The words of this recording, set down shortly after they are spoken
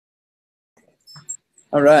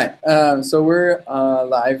All right, so we're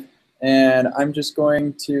live, and I'm just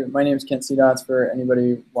going to, my name is Kent C. Dots for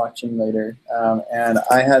anybody watching later, and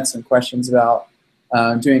I had some questions about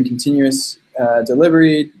doing continuous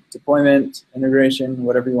delivery, deployment, integration,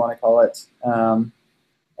 whatever you want to call it,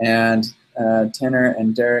 and Tanner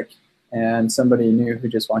and Derek and somebody new who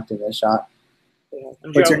just walked in a shot. Yeah,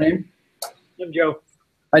 What's your name? I'm Joe.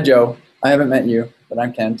 Hi, Joe. I haven't met you, but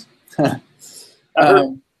I'm Kent.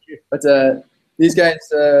 These guys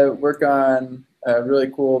work on really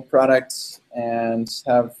cool products and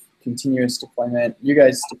have continuous deployment. You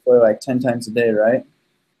guys deploy like 10 times a day, right?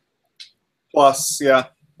 Plus, yeah.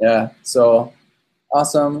 Yeah, so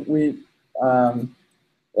awesome.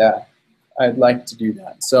 Yeah, I'd like to do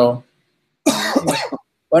that. So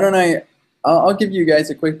why don't I'll give you guys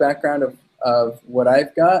a quick background of what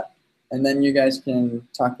I've got, and then you guys can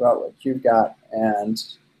talk about what you've got, and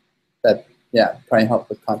that, yeah, probably help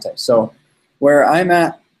with context. So where I'm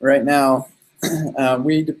at right now,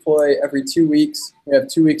 we deploy every 2 weeks. We have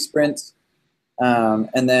 2-week sprints,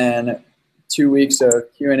 and then 2 weeks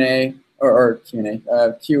of Q&A, or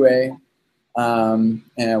QA, and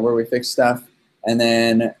where we fix stuff, and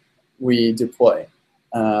then we deploy.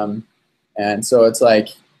 And so it's like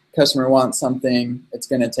customer wants something, it's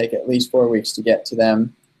going to take at least 4 weeks to get to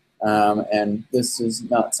them. And this is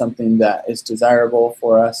not something that is desirable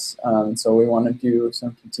for us, so we want to do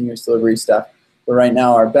some continuous delivery stuff. But right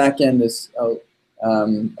now our back end is a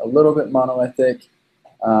little bit monolithic.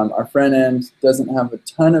 Our front end doesn't have a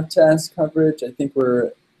ton of test coverage. I think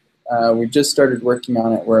we just started working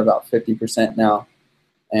on it. We're about 50% now,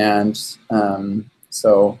 and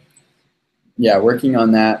so yeah, working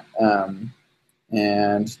on that.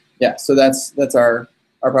 And yeah, so that's our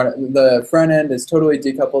product. The front end is totally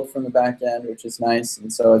decoupled from the back end, which is nice,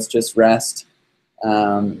 and so it's just REST.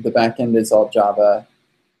 The back end is all Java,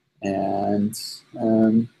 and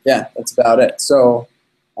yeah, that's about it. So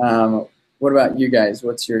what about you guys?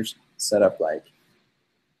 What's your setup like?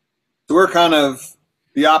 So we're kind of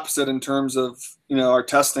the opposite in terms of, you know, our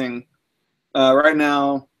testing. Right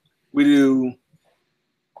now, we do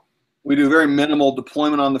very minimal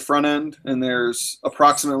deployment on the front end, and there's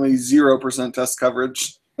approximately 0% test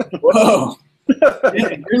coverage. Whoa,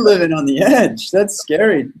 man, you're living on the edge. That's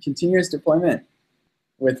scary. Continuous deployment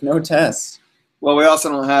with no tests. Well, we also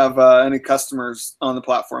don't have any customers on the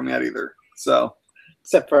platform yet either. So,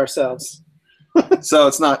 Except for ourselves. so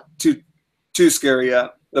it's not too scary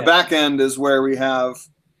yet. The back end is where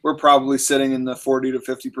we're probably sitting in the 40 to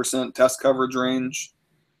 50% test coverage range.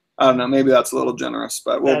 I don't know, maybe that's a little generous,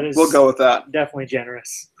 but we'll go with that. Definitely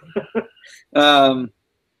generous. And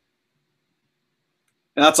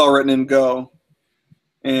that's all written in Go.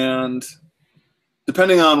 And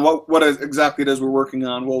depending on what exactly it is we're working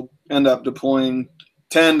on, we'll end up deploying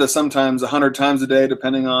 10 to sometimes 100 times a day,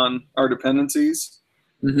 depending on our dependencies.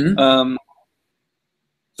 Mm-hmm.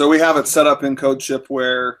 So we have it set up in Codeship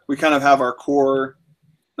where we kind of have our core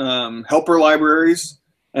helper libraries,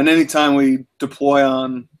 and anytime we deploy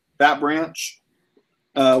on that branch,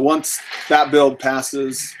 once that build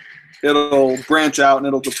passes, it'll branch out and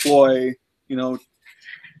it'll deploy, you know,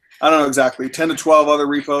 I don't know exactly, 10 to 12 other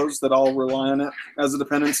repos that all rely on it as a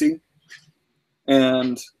dependency.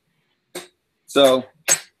 And so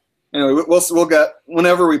anyway, we'll get,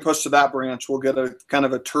 whenever we push to that branch, we'll get a kind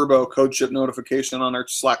of a turbo Codeship notification on our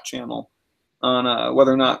Slack channel on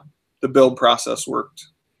whether or not the build process worked.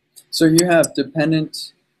 So you have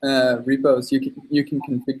dependent repos. You can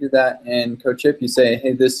configure that in Codeship. You say,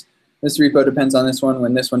 hey, this repo depends on this one.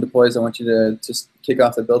 When this one deploys, I want you to just kick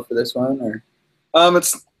off the build for this one, or?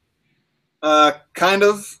 It's kind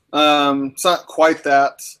of. It's not quite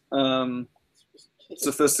that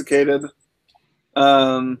sophisticated.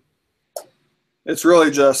 It's really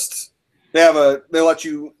just they let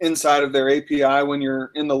you inside of their API when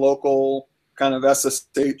you're in the local kind of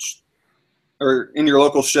SSH or in your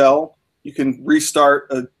local shell. You can restart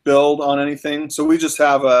a build on anything. So we just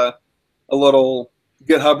have a little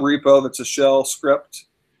GitHub repo that's a shell script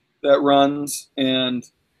that runs, and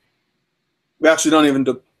we actually don't even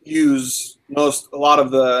use a lot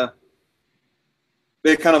of the.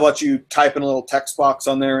 They kind of let you type in a little text box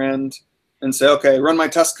on their end and say, okay, run my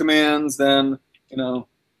test commands, then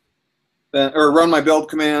or run my build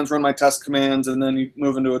commands, run my test commands, and then you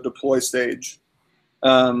move into a deploy stage.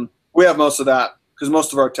 We have most of that because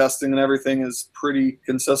most of our testing and everything is pretty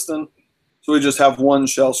consistent. So we just have one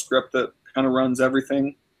shell script that kind of runs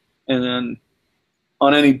everything, and then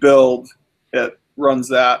on any build, it runs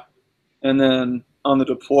that. And then on the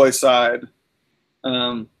deploy side,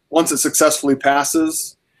 once it successfully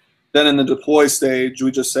passes, then in the deploy stage,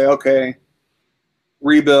 we just say, okay,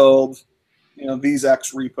 rebuild, these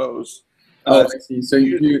X repos. Oh, I see. So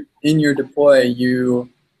you in your deploy, you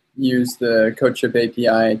use the Codeship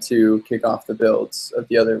API to kick off the builds of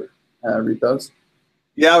the other repos?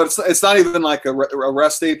 Yeah, but it's not even like a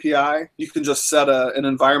REST API. You can just set an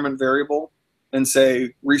environment variable and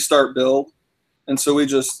say restart build. And so we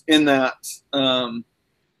just, in that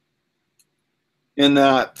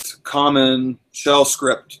common shell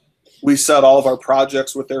script, we set all of our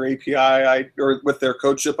projects with their API or with their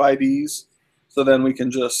Codeship IDs. So then we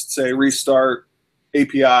can just say restart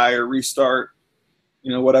API or restart,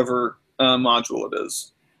 whatever module it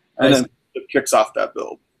is. And then it kicks off that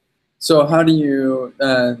build. So how do you,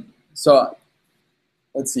 so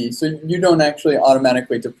let's see, so you don't actually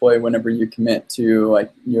automatically deploy whenever you commit to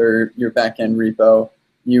like your backend repo.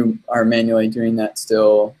 You are manually doing that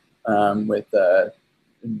still with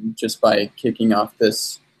just by kicking off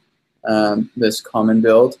this this common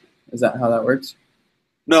build. Is that how that works?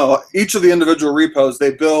 No, each of the individual repos,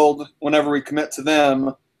 they build whenever we commit to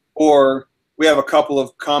them, or we have a couple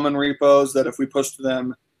of common repos that if we push to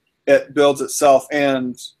them, it builds itself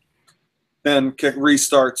and then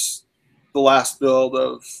restarts the last build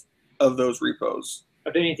of those repos.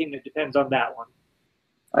 But anything that depends on that one.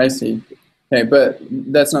 I see. Okay, but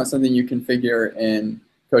that's not something you configure in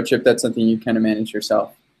Codeship. That's something you kind of manage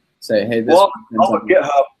yourself. Say, hey, this. Well, all the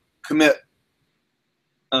GitHub commit,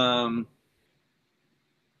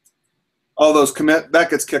 all those commit, that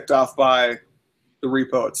gets kicked off by the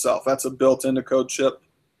repo itself. That's a built into Codeship.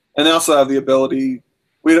 And they also have the ability,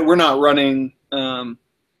 we're not running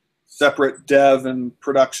separate dev and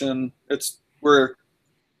production. We're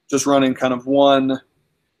just running kind of one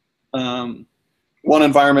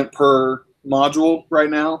environment per module right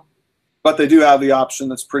now. But they do have the option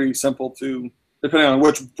that's pretty simple to, depending on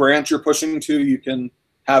which branch you're pushing to, you can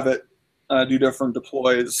have it do different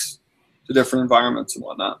deploys to different environments and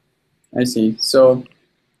whatnot. I see. So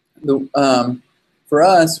for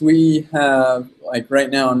us, we have, like right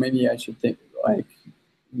now, and maybe I should think, like,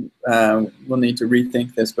 we'll need to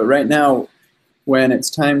rethink this, but right now, when it's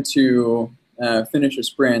time to finish a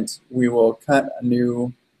sprint, we will cut a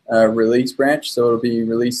new release branch. So it'll be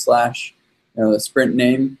release / the sprint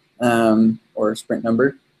name or sprint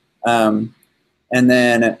number. And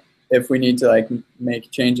then if we need to like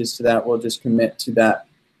make changes to that, we'll just commit to that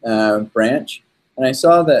branch. And I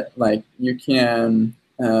saw that like you can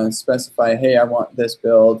specify, hey, I want this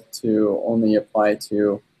build to only apply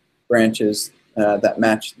to branches that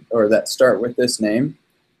match or that start with this name.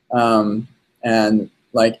 And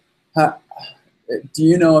like, do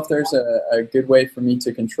you know if there's a good way for me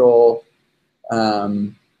to control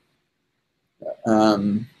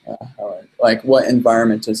like what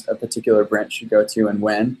environment a particular branch should go to and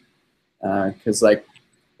when? Because like,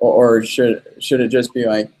 or should it just be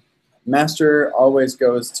like master always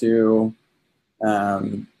goes to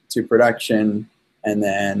production, and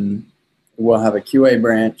then we'll have a QA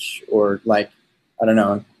branch, or like, I don't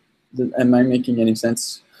know. Am I making any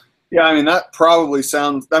sense? Yeah, I mean, that probably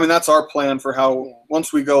sounds, I mean, that's our plan for how,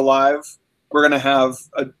 once we go live, we're going to have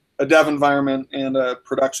a dev environment and a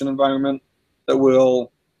production environment that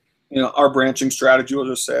will, our branching strategy will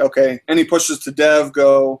just say, okay, any pushes to dev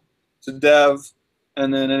go to dev,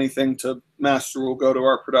 and then anything to master will go to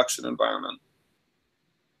our production environment.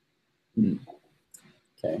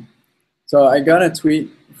 Okay. So I got a tweet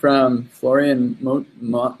from Florian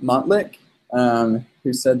Motlick,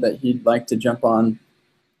 who said that he'd like to jump on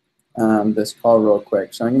this call real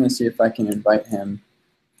quick. So I'm going to see if I can invite him.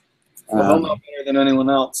 Well, he'll know better than anyone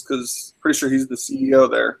else because pretty sure he's the CEO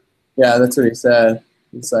there. Yeah, that's what he said.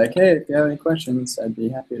 He's like, hey, if you have any questions, I'd be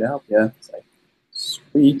happy to help you. It's like,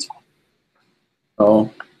 sweet.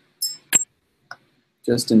 Oh,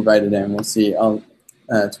 just invited him. We'll see. I'll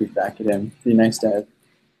tweet back at him. Be nice to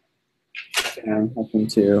help him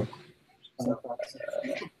too. And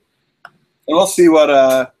we'll see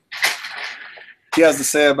what he has to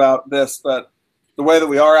say about this, but the way that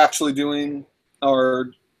we are actually doing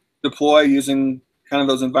our deploy using kind of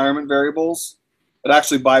those environment variables, it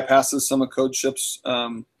actually bypasses some of Codeship's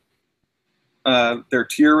their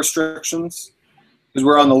tier restrictions, because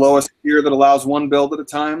we're on the lowest tier that allows one build at a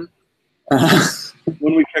time.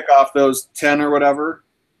 When we kick off those 10 or whatever,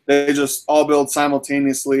 they just all build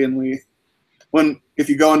simultaneously, and if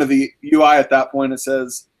you go into the UI at that point, it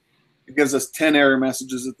gives us 10 error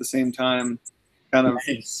messages at the same time. Kind of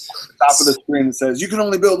Nice. at the top of the screen, it says you can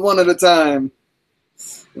only build one at a time.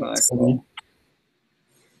 Like, well,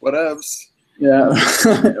 whatevs. Yeah,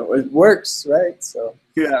 it works, right? So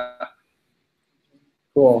Yeah.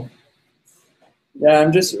 cool.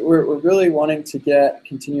 Yeah, we're really wanting to get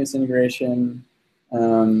continuous integration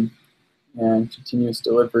and continuous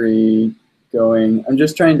delivery going. I'm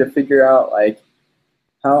just trying to figure out like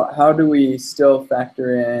how do we still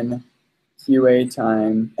factor in QA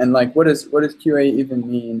time, and like what does QA even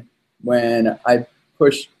mean when I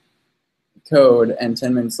push code and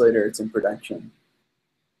 10 minutes later it's in production?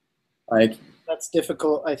 Like that's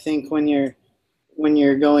difficult, I think, when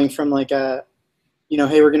you're going from like a,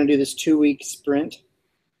 hey, we're going to do this 2-week sprint,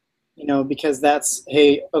 because that's,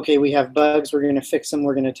 hey, okay, we have bugs, we're going to fix them,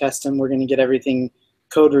 we're going to test them, we're going to get everything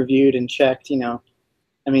code reviewed and checked.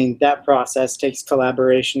 I mean, that process takes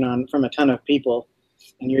collaboration from a ton of people,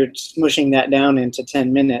 and you're smushing that down into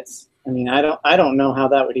 10 minutes. I mean, I don't know how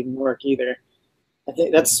that would even work either. I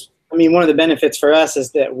think one of the benefits for us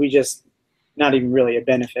is that we just, not even really a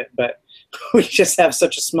benefit, but we just have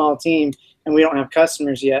such a small team and we don't have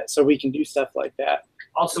customers yet, so we can do stuff like that.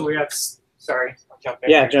 Also, we have, sorry, I'll jump in.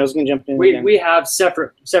 Yeah, Joe's gonna jump in. We have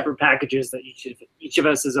separate packages that each of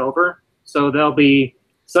us is over. So there'll be,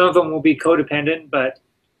 some of them will be codependent, but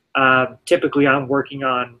typically I'm working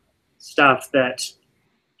on stuff that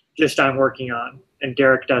just I'm working on, and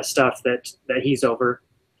Derek does stuff that he's over.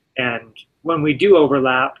 And when we do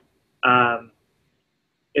overlap,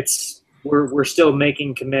 we're still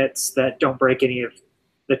making commits that don't break any of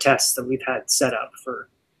the tests that we've had set up for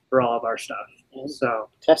all of our stuff. So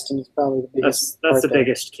testing is probably the biggest. That's the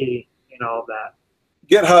biggest key in all of that.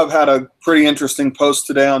 GitHub had a pretty interesting post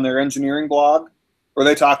today on their engineering blog where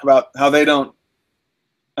they talk about how they're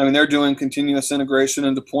doing continuous integration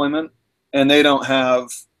and deployment, and they don't have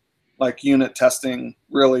like unit testing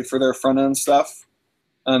really for their front end stuff.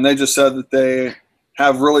 And they just said that they've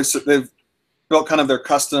built kind of their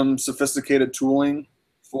custom sophisticated tooling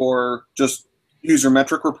for just user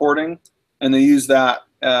metric reporting, and they use that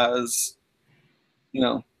as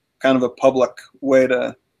kind of a public way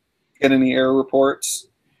to get any error reports.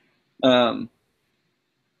 So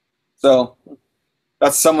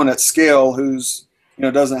that's someone at scale who's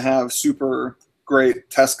doesn't have super great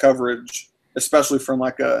test coverage, especially from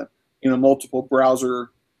like a multiple browser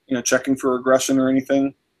checking for regression or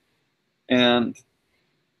anything. And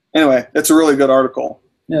anyway, it's a really good article.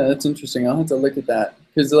 Yeah, that's interesting. I'll have to look at that,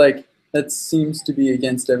 because like that seems to be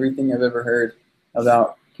against everything I've ever heard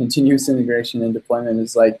about continuous integration and deployment.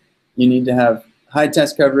 Is like you need to have high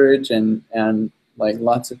test coverage and like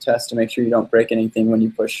lots of tests to make sure you don't break anything when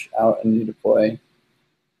you push out and you deploy.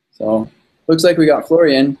 So looks like we got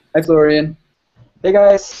Florian. Hi, Florian. Hey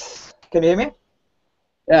guys, can you hear me?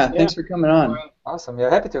 Yeah, thanks for coming on. Awesome. Yeah,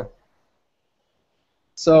 happy to.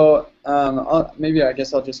 So I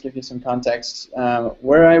guess I'll just give you some context.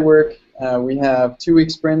 Where I work, we have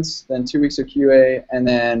 2-week sprints, then 2 weeks of QA, and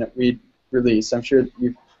then we release. I'm sure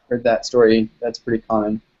you've heard that story. That's pretty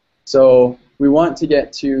common. So we want to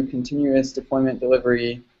get to continuous deployment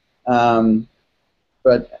delivery, and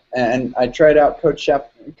I tried out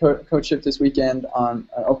Codeship this weekend on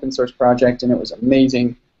an open source project, and it was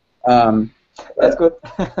amazing. That's good.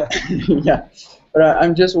 Yeah, but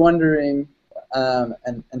I'm just wondering,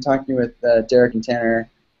 and talking with Derek and Tanner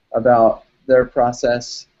about their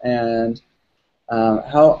process and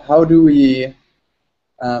how do we,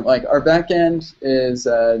 like our backend is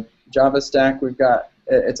Java stack. We've got,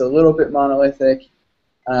 it's a little bit monolithic,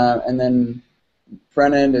 and then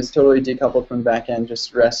front end is totally decoupled from back end,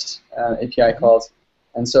 just REST API calls.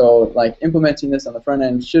 And so like implementing this on the front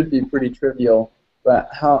end should be pretty trivial, but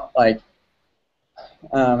how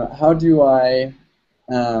do I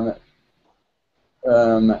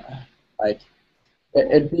like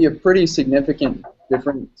it'd be a pretty significant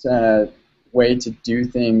different way to do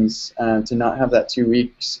things to not have that 2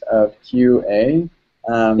 weeks of QA.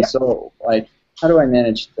 So like how do I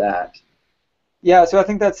manage that? Yeah, so I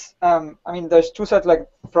think that's, there's two sides, like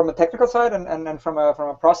from a technical side and from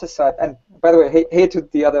a process side. And by the way, hey to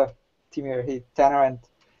the other team here, hey Tanner and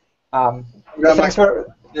thanks for.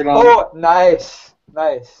 Oh, nice,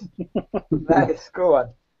 nice, go on.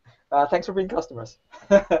 Thanks for being customers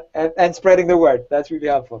and spreading the word. That's really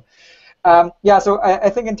helpful. Yeah, so I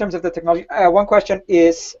think in terms of the technology, one question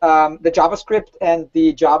is the JavaScript and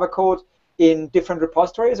the Java code in different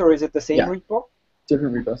repositories, or is it the same repo?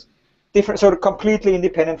 Different repos. Different, sort of completely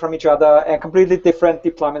independent from each other, and completely different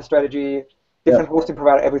deployment strategy, different hosting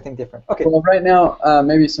provider, everything different. Okay. Well, right now,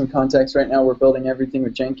 maybe some context. Right now, we're building everything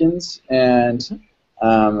with Jenkins, and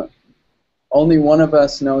only one of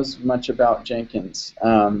us knows much about Jenkins.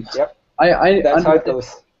 Yep. That's how it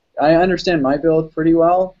goes. I understand my build pretty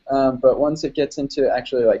well, but once it gets into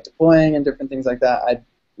actually like deploying and different things like that, I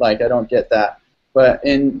don't get that. But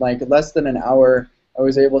in like less than an hour, I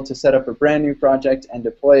was able to set up a brand new project and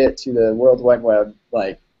deploy it to the World Wide Web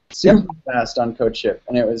like super fast on Codeship,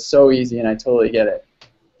 and it was so easy, and I totally get it.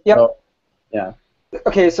 Yep. So, yeah.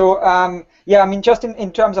 Okay, so yeah, I mean, just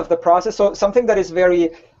in terms of the process, so something that is very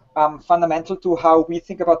fundamental to how we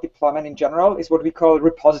think about deployment in general is what we call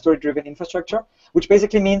repository-driven infrastructure, which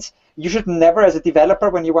basically means you should never, as a developer,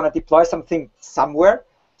 when you want to deploy something somewhere,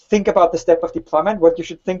 think about the step of deployment. What you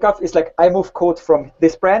should think of is like, I move code from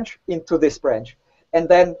this branch into this branch, and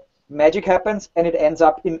then magic happens, and it ends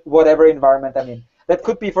up in whatever environment I'm in. That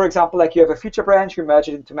could be, for example, like you have a feature branch, you merge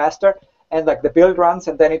it into master, and like the build runs,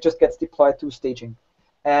 and then it just gets deployed to staging.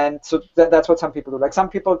 And so that's what some people do. Like some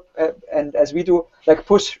people, and as we do, like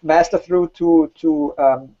push master through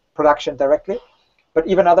to production directly. But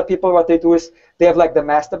even other people, what they do is they have like the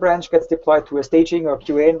master branch gets deployed to a staging or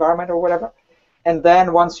QA environment or whatever. And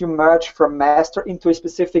then once you merge from master into a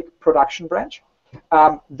specific production branch,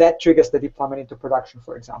 that triggers the deployment into production,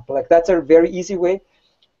 for example. Like that's a very easy way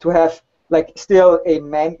to have like still a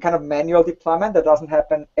kind of manual deployment that doesn't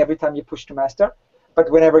happen every time you push to master, but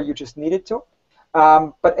whenever you just need it to.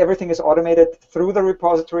 But everything is automated through the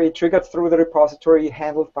repository, triggered through the repository,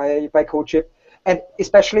 handled by Codeship, and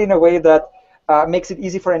especially in a way that makes it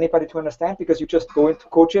easy for anybody to understand, because you just go into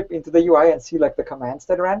Codeship, into the UI, and see like the commands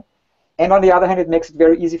that ran. And on the other hand, it makes it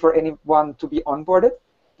very easy for anyone to be onboarded,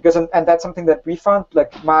 because and that's something that we found.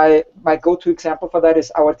 Like my go-to example for that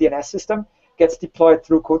is our DNS system gets deployed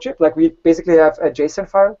through Codeship. Like we basically have a JSON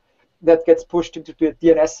file that gets pushed into the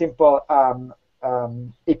DNS simple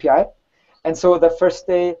API. And so the first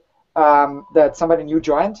day that somebody new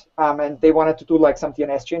joined and they wanted to do like some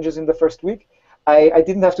DNS changes in the first week, I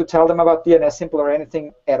didn't have to tell them about DNS simple or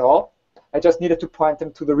anything at all. I just needed to point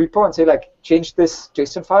them to the repo and say like, change this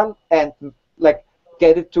JSON file and like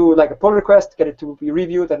get it to like a pull request, get it to be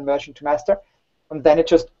reviewed and merged into master. And then it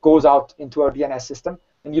just goes out into our DNS system.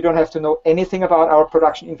 And you don't have to know anything about our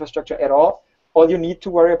production infrastructure at all. All you need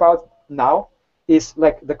to worry about now is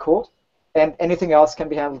like the code, and anything else can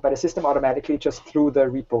be handled by the system automatically just through the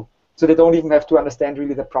repo. So they don't even have to understand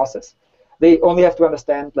really the process. They only have to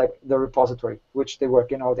understand like the repository, which they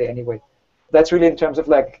work in all day anyway. That's really in terms of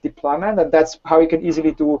like deployment, and that's how you can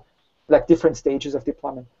easily do like different stages of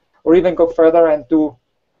deployment, or even go further and do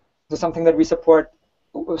something that we support,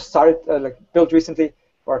 started like built recently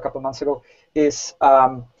or a couple of months ago, is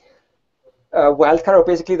wildcard, or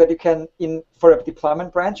basically that you can, for a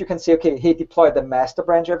deployment branch, you can say, okay, hey, deploy the master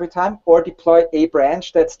branch every time, or deploy a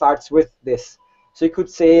branch that starts with this. So you could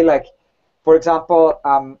say, like, for example,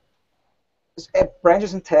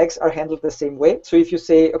 branches and tags are handled the same way. So if you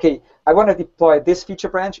say, okay, I want to deploy this feature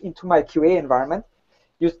branch into my QA environment,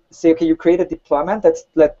 you say, okay, you create a deployment that's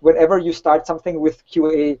like whenever you start something with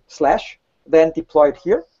QA / then deploy it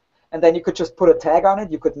here. And then you could just put a tag on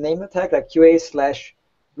it. You could name the tag like QA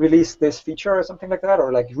 / release this feature or something like that,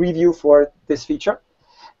 or like review for this feature.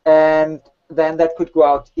 And then that could go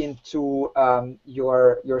out into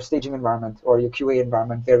your staging environment or your QA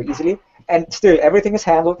environment very easily. And still, everything is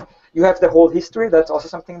handled. You have the whole history. That's also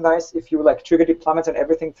something nice. If you like trigger deployments and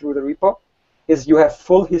everything through the repo, is you have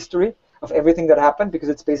full history of everything that happened, because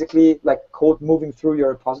it's basically like code moving through your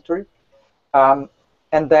repository.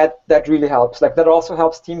 And that really helps. Like that also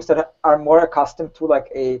helps teams that are more accustomed to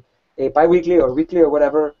like a bi-weekly or weekly or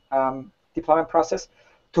whatever deployment process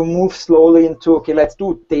to move slowly into, okay, let's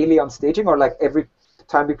do daily on staging, or like every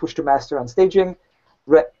time we push to master on staging,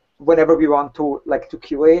 whenever we want to like to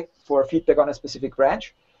QA for feedback on a specific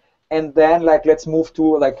branch. And then like let's move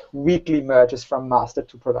to like weekly merges from master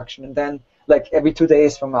to production, and then like every 2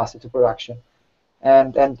 days from master to production.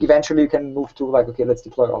 And eventually you can move to like, okay, let's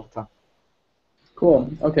deploy all the time.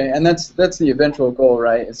 Cool. Okay, and that's the eventual goal,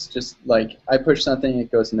 right? It's just like I push something,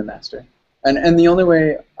 it goes into master. And the only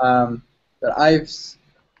way that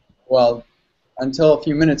well, until a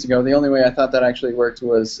few minutes ago, the only way I thought that actually worked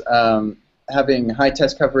was having high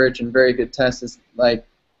test coverage and very good tests. Is like,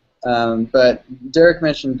 but Derek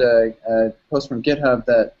mentioned a post from GitHub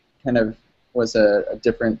that kind of was a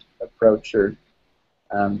different approach, or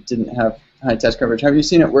didn't have high test coverage. Have you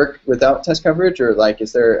seen it work without test coverage, or like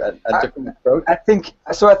is there a different approach? I think,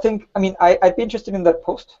 I mean, I'd be interested in that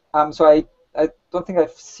post. So I don't think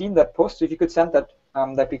I've seen that post. So if you could send that,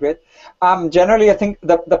 that'd be great. Generally, I think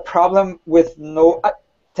the problem with no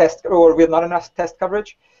test, or with not enough test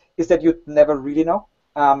coverage, is that you never really know.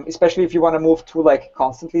 Especially if you want to move to like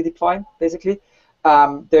constantly deploying, basically.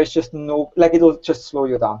 There's just no, like it'll just slow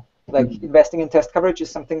you down. Like investing in test coverage is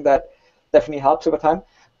something that definitely helps over time.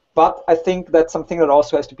 But I think that's something that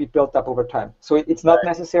also has to be built up over time. So it's not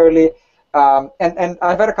necessarily, and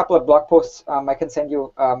I've had a couple of blog posts I can send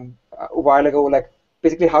you a while ago, like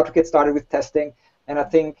basically how to get started with testing. And I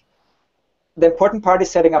think the important part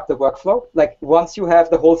is setting up the workflow. Like once you have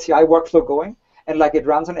the whole CI workflow going, and like it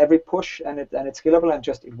runs on every push, and it's scalable and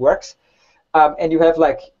just it works, and you have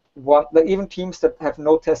like even teams that have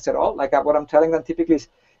no tests at all, like what I'm telling them typically is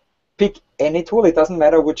pick any tool. It doesn't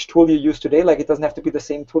matter which tool you use today. Like it doesn't have to be the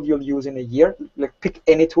same tool you'll use in a year. Like pick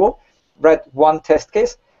any tool, write one test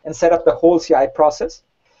case, and set up the whole CI process.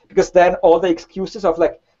 Because then all the excuses of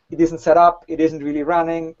like it isn't set up, it isn't really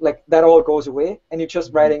running, like that all goes away, and you're just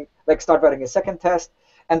start writing a second test,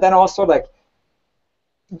 and then also like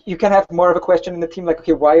you can have more of a question in the team, like,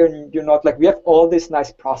 okay, why are you not, like, we have all this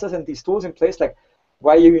nice process and these tools in place, like,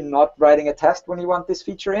 why are you not writing a test when you want this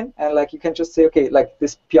feature in? And like you can just say, okay, like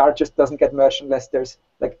this PR just doesn't get merged unless there's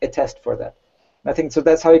like a test for that. And I think so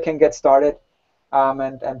that's how you can get started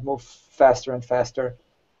and move faster and faster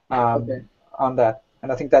on that.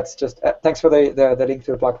 And I think that's just thanks for the link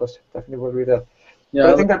to the blog post. Definitely will read that. Yeah,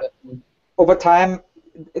 but I think that over time,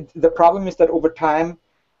 the problem is that over time,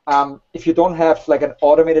 if you don't have like an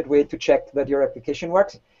automated way to check that your application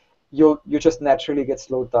works, you just naturally get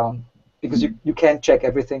slowed down. Because you can't check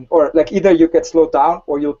everything, or like either you get slowed down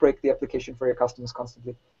or you'll break the application for your customers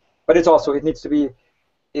constantly. But it's also, it needs to be,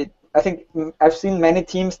 I think I've seen many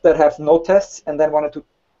teams that have no tests and then wanted to,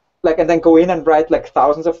 like, and then go in and write like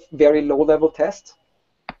thousands of very low-level tests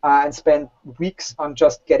and spend weeks on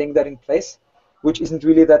just getting that in place, which isn't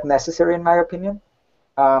really that necessary in my opinion.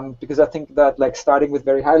 Because I think that like starting with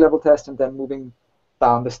very high-level tests and then moving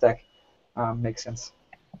down the stack makes sense.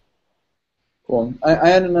 Cool. I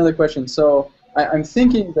had another question. So I'm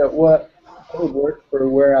thinking that what would work for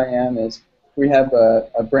where I am is we have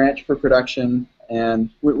a branch for production, and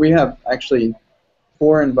we have actually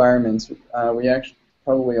 4 environments. We actually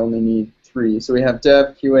probably only need 3. So we have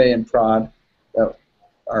dev, QA, and prod that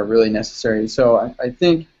are really necessary. So I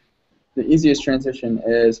think the easiest transition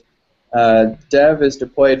is dev is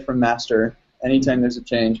deployed from master anytime there's a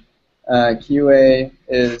change. QA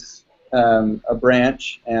is a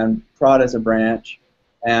branch, and prod is a branch,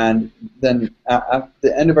 and then at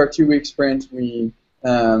the end of our 2-week sprint, we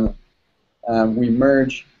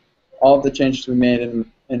merge all of the changes we made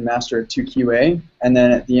in master to QA, and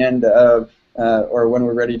then at the end of or when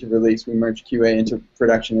we're ready to release, we merge QA into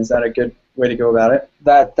production. Is that a good way to go about it?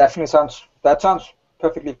 That definitely sounds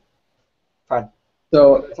perfectly fine.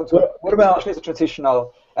 So what about especially as a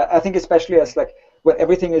transitional? I think especially as like when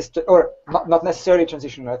everything is, or not necessarily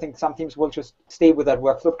transitional. I think some teams will just stay with that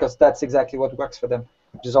workflow because that's exactly what works for them,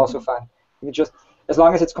 which is also fine. You just, as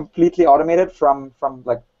long as it's completely automated from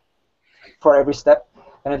like for every step,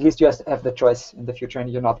 and at least you have the choice in the future, and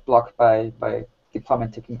you're not blocked by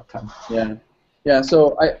deployment taking up time. Yeah.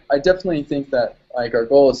 So I definitely think that like our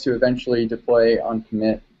goal is to eventually deploy on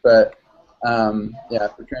commit, but yeah,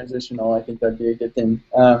 for transitional, I think that'd be a good thing.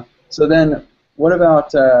 So then, what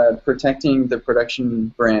about protecting the production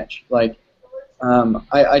branch? Like,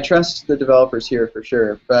 I trust the developers here for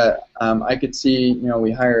sure, but I could see,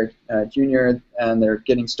 we hire a junior and they're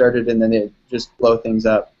getting started and then they just blow things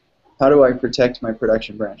up. How do I protect my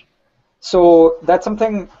production branch? So that's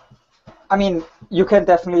something, I mean, you can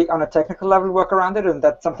definitely on a technical level work around it, and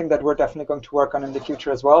that's something that we're definitely going to work on in the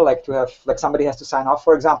future as well, like to have, like somebody has to sign off,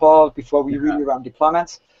 for example, before we really run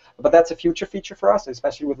deployments. But that's a future feature for us,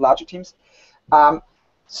 especially with larger teams.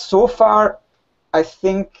 So far, I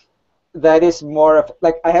think that is more of,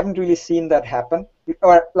 like, I haven't really seen that happen.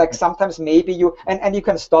 Or, like, sometimes maybe you, and you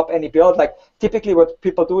can stop any build. Like, typically what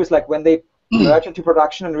people do is, like, when they merge into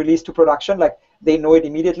production and release to production, like, they know it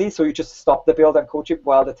immediately, so you just stop the build on Codeship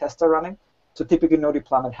while the tests are running. So typically no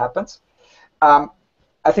deployment happens.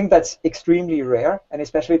 I think that's extremely rare, and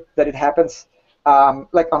especially that it happens,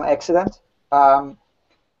 like, on accident.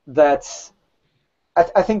 That's,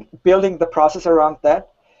 I think building the process around that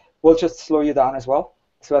will just slow you down as well.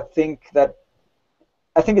 So I think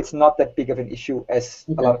it's not that big of an issue as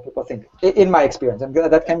a lot of people think, in my experience. And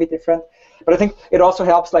that can be different. But I think it also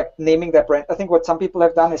helps, like, naming that branch. I think what some people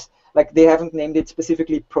have done is, like, they haven't named it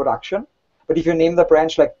specifically production. But if you name the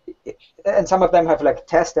branch, like, and some of them have, like,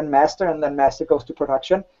 test and master, and then master goes to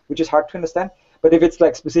production, which is hard to understand. But if it's,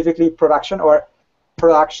 like, specifically production or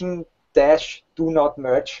production dash do not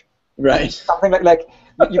merge, right? Something like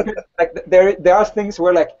you can, like, there are things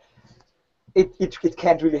where, like, it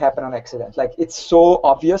can't really happen on accident. Like, it's so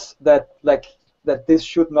obvious that, like, that this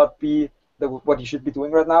should not be what you should be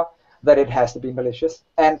doing right now, that it has to be malicious.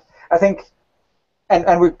 And I think,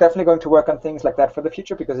 and we're definitely going to work on things like that for the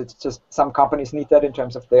future, because it's just some companies need that in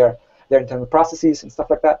terms of their internal processes and stuff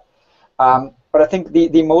like that. But I think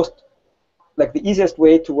the most, like, the easiest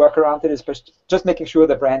way to work around it is just making sure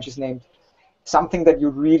the branch is named something that you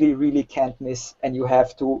really, really can't miss, and you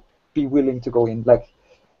have to be willing to go in. Like,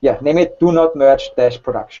 yeah, name it do not merge dash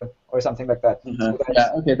production or something like that. So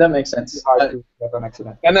yeah, okay, that makes sense. Hard to have on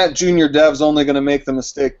accident. And that junior dev's only going to make the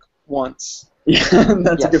mistake once. Yeah,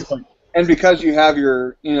 that's a good point. And because you have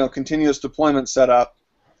your continuous deployment set up,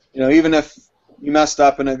 even if you messed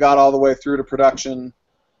up and it got all the way through to production,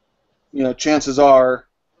 chances are,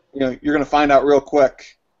 you're going to find out real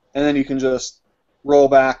quick, and then you can just roll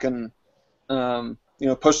back and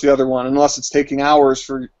push the other one, unless it's taking hours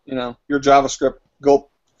for your JavaScript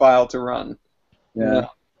gulp file to run. Yeah.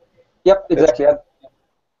 Yep, exactly.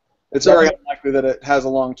 It's very unlikely that it has a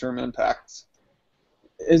long-term impact.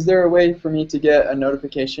 Is there a way for me to get a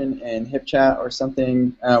notification in HipChat or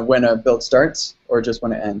something when a build starts, or just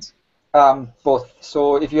when it ends? Both.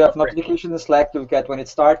 So if you have notifications in Slack, you'll get when it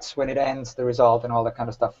starts, when it ends, the result, and all that kind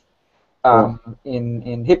of stuff. Cool.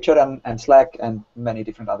 In HipChat and Slack and many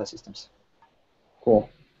different other systems. Cool.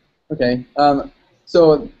 Okay.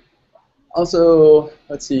 So also,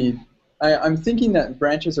 let's see. I'm thinking that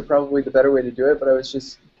branches are probably the better way to do it, but I was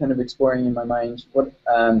just kind of exploring in my mind what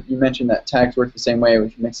you mentioned that tags work the same way,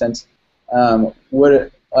 which makes sense.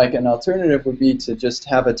 Like an alternative would be to just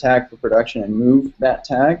have a tag for production and move that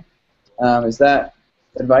tag. Is that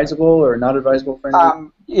advisable or not advisable for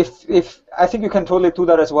anyone? If I think you can totally do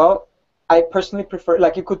that as well. I personally prefer,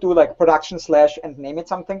 like, you could do like production / and name it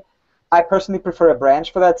something. I personally prefer a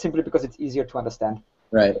branch for that simply because it's easier to understand.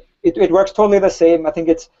 Right. It works totally the same. I think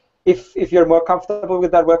it's if you're more comfortable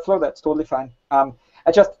with that workflow, that's totally fine. I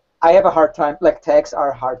have a hard time, like, tags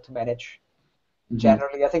are hard to manage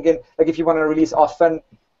generally. I think if you want to release often,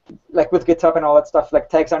 like with GitHub and all that stuff, like,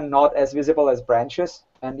 tags are not as visible as branches,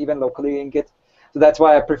 and even locally in Git. So that's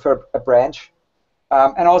why I prefer a branch.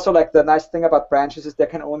 And also, like, the nice thing about branches is there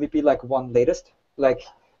can only be like one latest. Like,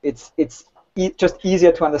 it's just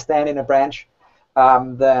easier to understand in a branch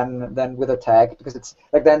than with a tag, because it's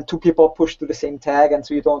like then two people push to the same tag, and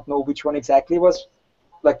so you don't know which one exactly was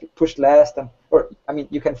like pushed last, or I mean,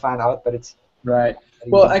 you can find out, but it's right.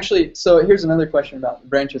 Well, actually, so here's another question about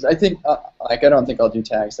branches. I think I don't think I'll do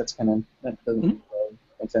tags. That doesn't really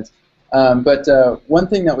make sense. But one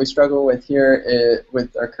thing that we struggle with here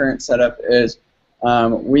with our current setup is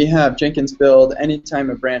we have Jenkins build anytime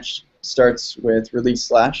a branch starts with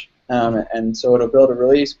release / and so it'll build a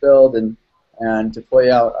release build and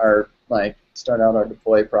deploy out start out our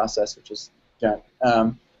deploy process, which is junk.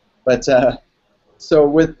 So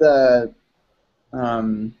with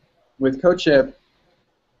Codeship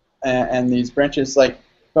and these branches,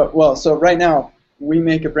 so right now we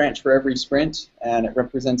make a branch for every sprint, and it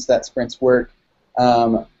represents that sprint's work.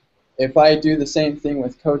 If I do the same thing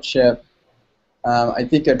with Codeship, I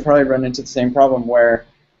think I'd probably run into the same problem where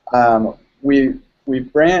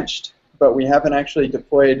we've branched, but we haven't actually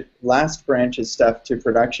deployed last branch's stuff to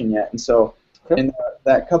production yet. And so in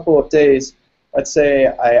that couple of days, let's say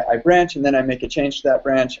I branch and then I make a change to that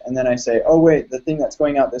branch, and then I say, oh wait, the thing that's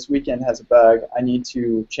going out this weekend has a bug, I need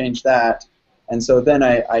to change that. And so then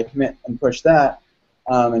I commit and push that,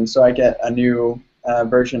 and so I get a new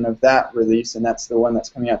version of that release, and that's the one that's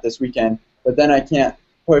coming out this weekend. But then I can't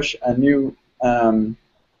push a new,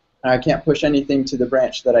 I can't push anything to the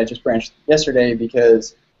branch that I just branched yesterday,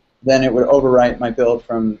 because then it would overwrite my build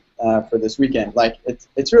from for this weekend. Like,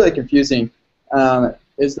 it's really confusing.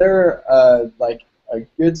 Is there a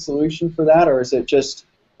good solution for that, or is it just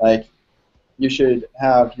like you should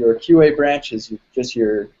have your QA branch is just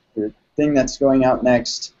your thing that's going out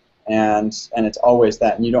next, and it's always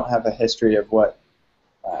that, and you don't have a history of what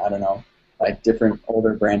I don't know, like different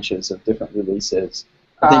older branches of different releases?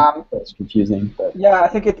 I think that's confusing. But. Yeah, I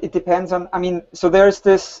think it depends on. I mean, so there's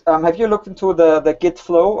this. Have you looked into the Git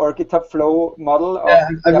flow or GitHub flow model? Yeah,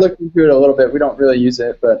 I've looked into it a little bit. We don't really use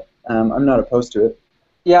it, but I'm not opposed to it.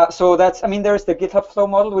 Yeah, so that's. I mean, there's the GitHub flow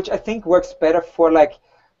model, which I think works better for like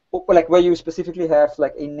where you specifically have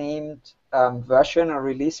like a named version or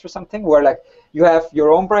release or something, where like you have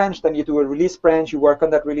your own branch, then you do a release branch, you work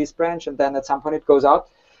on that release branch, and then at some point it goes out.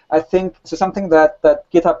 I think so. Something that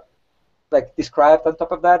GitHub like described on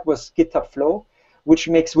top of that was GitHub Flow, which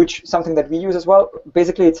something that we use as well.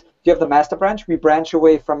 Basically, it's you have the master branch. We branch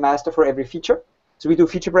away from master for every feature. So we do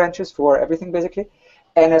feature branches for everything basically.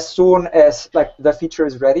 And as soon as like the feature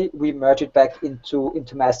is ready, we merge it back into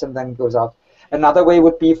master, and then it goes out. Another way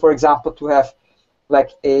would be, for example, to have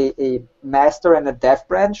like a master and a dev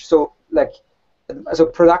branch. So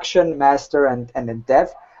production, master, and then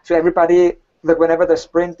dev. So everybody, like whenever the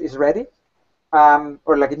sprint is ready,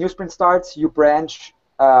 or like a new sprint starts, you branch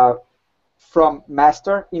from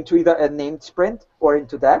master into either a named sprint or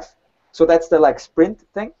into dev. So that's the like sprint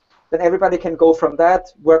thing. Then everybody can go from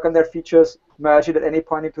that, work on their features, merge it at any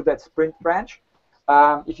point into that sprint branch,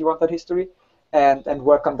 if you want that history, and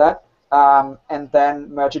work on that, and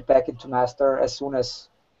then merge it back into master as soon as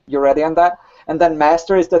you're ready on that. And then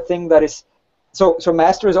master is the thing that is so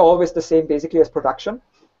master is always the same basically as production,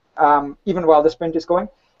 even while the sprint is going.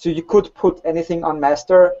 So you could put anything on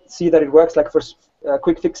master, see that it works, like for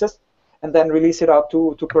quick fixes, and then release it out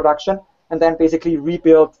to production, and then basically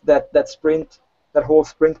rebuild that whole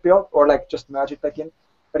sprint build, or like just merge it back in.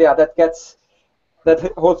 But yeah,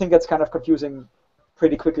 that whole thing gets kind of confusing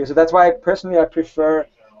pretty quickly. So that's why personally I prefer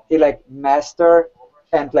a like master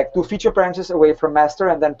and like do feature branches away from master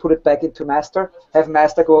and then put it back into master, have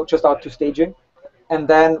master go just out to staging, and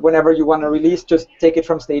then whenever you want to release, just take it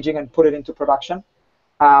from staging and put it into production.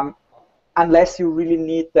 Unless you really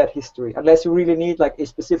need that history, unless you really need like a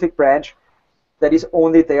specific branch that is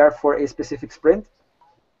only there for a specific sprint.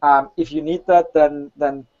 If you need that,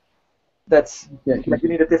 then that's like you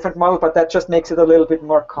need a different model, but that just makes it a little bit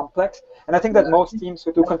more complex. And I think that most teams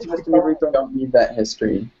who do continuous delivery don't need that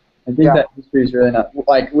history. I think that history is really not,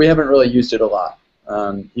 like, we haven't really used it a lot,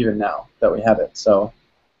 even now that we have it. So.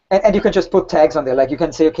 And you can just put tags on there. Like you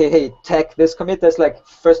can say, okay, hey, tag this commit as like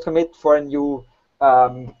first commit for a new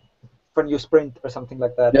sprint or something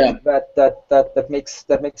like that. Yeah. That makes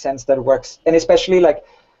sense. That works. And especially like,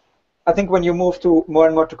 I think when you move to more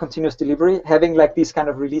and more to continuous delivery, having like these kind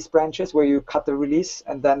of release branches where you cut the release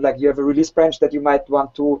and then like you have a release branch that you might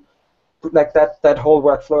want to put like that whole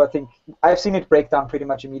workflow. I think I've seen it break down pretty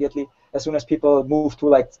much immediately as soon as people move to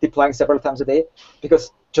like deploying several times a day,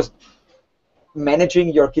 because just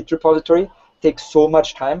managing your Git repository takes so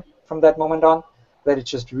much time from that moment on that it's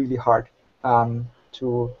just really hard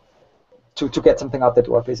to get something out the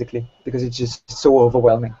door, basically, because it's just so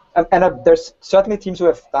overwhelming. And there's certainly teams who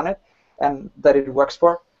have done it and that it works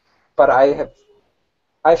for, but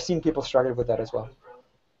I've seen people struggle with that as well.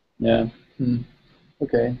 Yeah.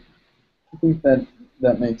 Okay. I think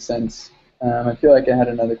that makes sense. I feel like I had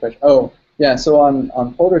another question. Oh, yeah. So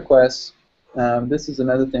on pull requests, this is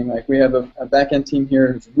another thing. Like we have a backend team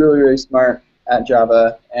here who's really, really smart at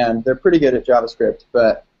Java, and they're pretty good at JavaScript,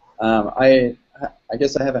 but I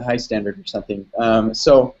guess I have a high standard or something.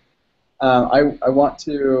 So I want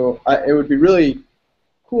to. It would be really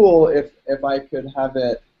cool if I could have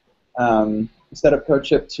it set up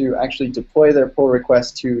Codeship to actually deploy their pull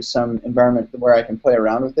request to some environment where I can play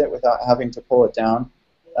around with it without having to pull it down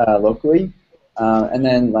locally. And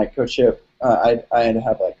then like Codeship, I'd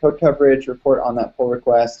have like code coverage report on that pull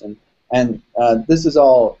request, and this is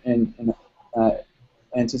all in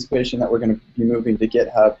anticipation that we're going to be moving to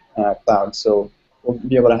GitHub Cloud. So we'll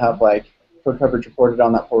be able to have like code coverage reported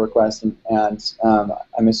on that pull request, and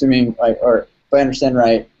I'm assuming, or if I understand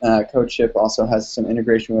right, Codeship also has some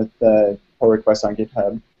integration with the pull request on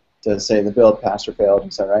GitHub to say the build passed or failed.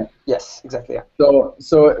 Is that right? Yes, exactly. Yeah.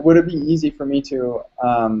 So would it be easy for me to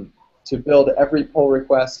build every pull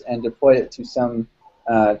request and deploy it to some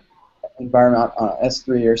environment on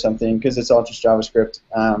S3 or something, because it's all just JavaScript,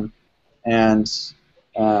 and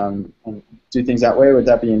do things that way? Would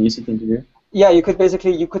that be an easy thing to do? Yeah, you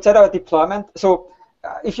could set up a deployment. So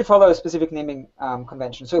if you follow a specific naming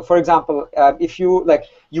convention. So for example, if you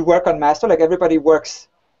work on master, like everybody works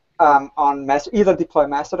on master, either deploy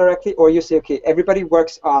master directly, or you say, okay, everybody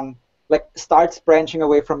works on, like, starts branching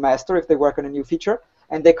away from master if they work on a new feature,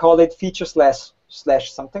 and they call it feature slash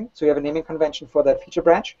something. So you have a naming convention for that feature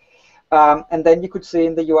branch. And then you could say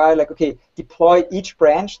in the UI, like, okay, deploy each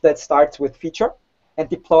branch that starts with feature, and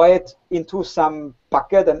deploy it into some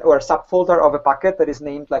bucket or subfolder of a bucket that is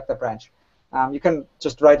named like the branch. You can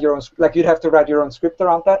just write your own, like you'd have to write your own script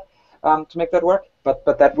around that to make that work, but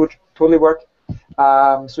that would totally work.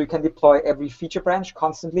 So you can deploy every feature branch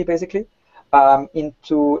constantly, basically,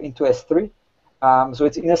 into S3. So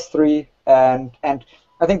it's in S3, and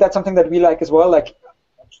I think that's something that we like as well. Like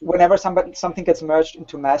whenever something gets merged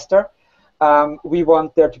into master, we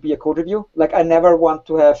want there to be a code review. Like I never want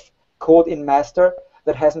to have code in master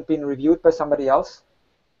that hasn't been reviewed by somebody else.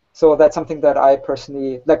 So that's something that I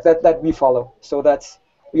personally like, that we follow. So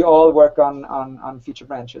we all work on feature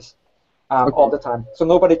branches all the time. So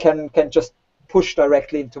nobody can just push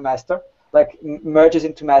directly into master. Like merges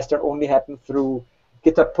into master only happen through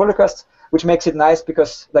GitHub pull requests, which makes it nice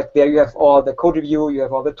because like there you have all the code review, you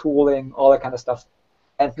have all the tooling, all that kind of stuff.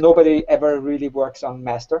 And nobody ever really works on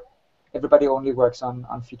master. Everybody only works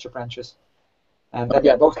on feature branches. And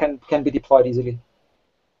yeah, those can be deployed easily.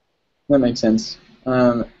 That makes sense.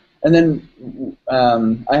 And then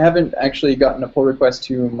I haven't actually gotten a pull request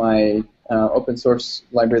to my open source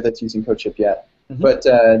library that's using Codeship yet. Mm-hmm. But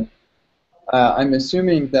I'm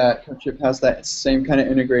assuming that Codeship has that same kind of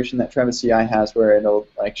integration that Travis CI has, where it'll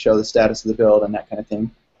like show the status of the build and that kind of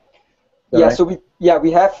thing. Yeah.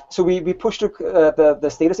 Right? So we push to the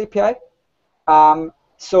status API.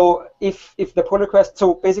 So if the pull request,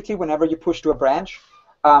 so basically whenever you push to a branch,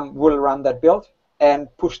 will run that build and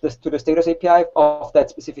push this to the status API of that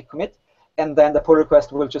specific commit, and then the pull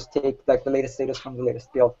request will just take like the latest status from the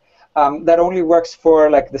latest build. That only works for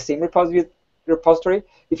like the same repository.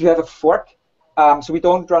 If you have a fork, so we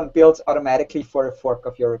don't run builds automatically for a fork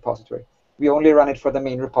of your repository. We only run it for the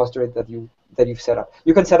main repository that you've set up.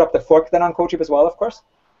 You can set up the fork then on Codeship as well, of course.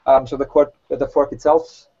 So the fork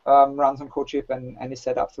itself runs on Codeship and is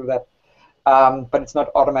set up through that. But it's not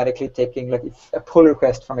automatically taking, like if a pull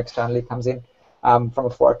request from externally comes in from a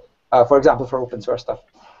fork, for example, for open source stuff,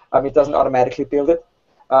 it doesn't automatically build it.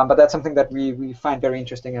 But that's something that we find very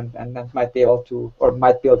interesting and might be able to, or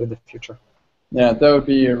might build in the future. Yeah, that would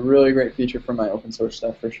be a really great feature for my open source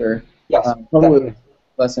stuff for sure. Yes, probably definitely.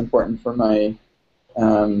 less important for my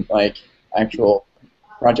like actual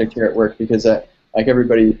project here at work because like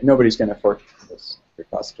nobody's going to fork this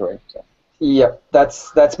repository. So. Yeah,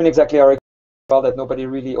 that's been exactly our well, that nobody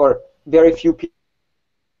really, or very few people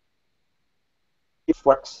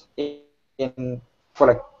works in for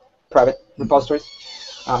like private repositories.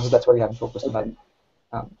 So that's why we haven't focused on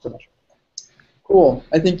that so much. Cool.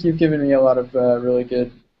 I think you've given me a lot of really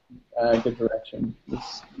good direction.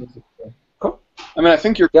 This is cool. Cool. I mean, I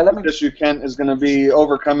think your issue, Kent, is going to be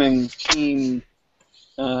overcoming team,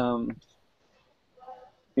 pushback.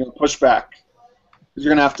 Because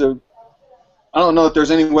you're going to have to. I don't know if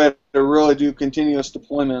there's any way to really do continuous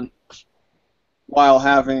deployment while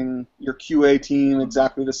having your QA team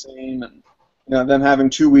exactly the same, and them having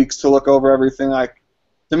 2 weeks to look over everything. Like,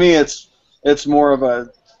 to me, it's more of a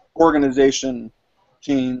organization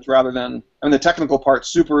change rather than. I mean, the technical part's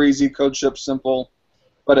super easy, Codeship's simple,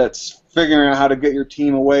 but it's figuring out how to get your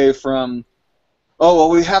team away from, oh well,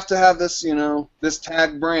 we have to have this, this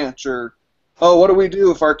tag branch, or oh, what do we do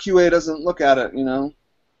if our QA doesn't look at it,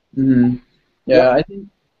 Mm-hmm. Yeah, I think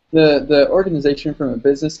the organization from a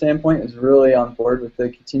business standpoint is really on board with the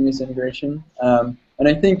continuous integration. And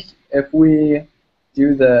I think if we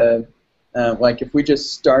do if we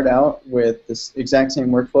just start out with this exact same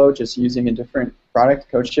workflow, just using a different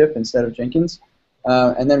product, Codeship, instead of Jenkins,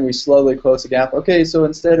 and then we slowly close the gap. Okay, so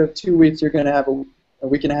instead of 2 weeks, you're going to have a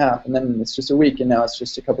week and a half, and then it's just a week, and now it's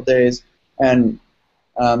just a couple days. And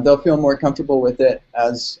they'll feel more comfortable with it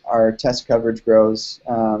as our test coverage grows.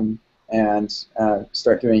 And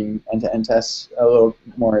start doing end-to-end tests a little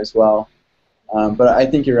more as well. But I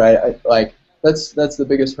think you're right. That's the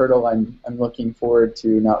biggest hurdle I'm looking forward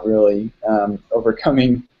to not really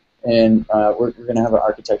overcoming. And we're going to have an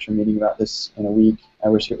architecture meeting about this in a week. I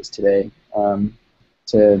wish it was today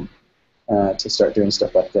to start doing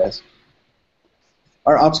stuff like this.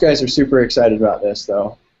 Our ops guys are super excited about this,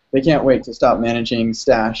 though. They can't wait to stop managing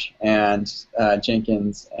Stash and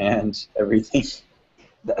Jenkins and everything.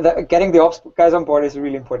 Getting the ops guys on board is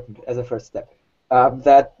really important as a first step.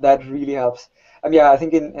 That really helps. Yeah, I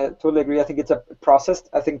think totally agree. I think it's a process.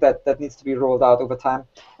 I think that needs to be rolled out over time.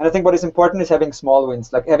 And I think what is important is having small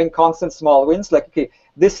wins, like having constant small wins. Like, okay,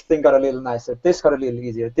 this thing got a little nicer, this got a little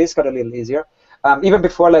easier, this got a little easier. Even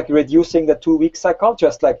before like reducing the 2 week cycle,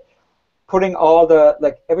 just like putting all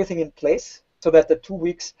the everything in place so that the 2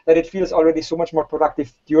 weeks that it feels already so much more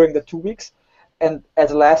productive during the 2 weeks. And as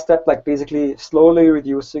a last step, like basically slowly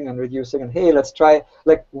reducing, and hey, let's try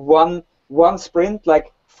like one sprint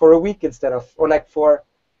like for a week instead of, or like for,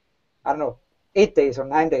 I don't know, 8 days or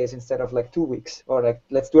 9 days instead of like 2 weeks, or like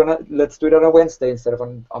let's do it on a Wednesday instead of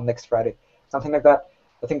on next Friday, something like that.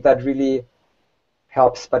 I think that really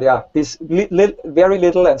helps. But yeah, these very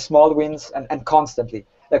little and small wins and constantly,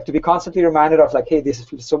 like to be constantly reminded of like, hey, this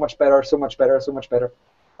feels so much better, so much better, so much better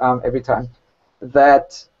every time.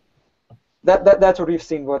 That's what we've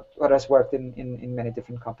seen, what has worked in many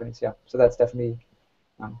different companies. Yeah, so that's definitely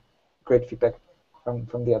great feedback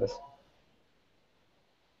from the others.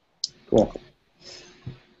 Cool.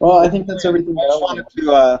 Well, I think that's everything. I just wanted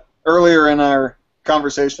to, earlier in our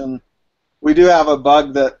conversation, we do have a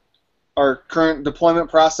bug that our current deployment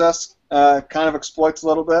process kind of exploits a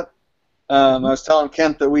little bit. I was telling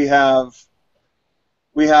Kent that we have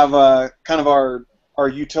kind of our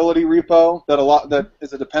utility repo that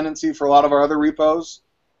is a dependency for a lot of our other repos,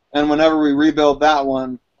 and whenever we rebuild that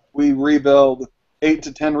one, we rebuild 8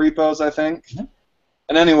 to 10 repos, I think. Mm-hmm.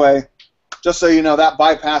 And anyway, just so you know, that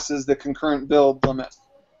bypasses the concurrent build limit.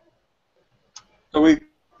 So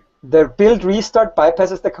the build restart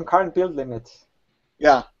bypasses the concurrent build limit.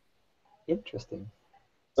 Yeah. Interesting.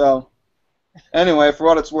 So anyway, for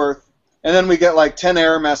what it's worth, and then we get like 10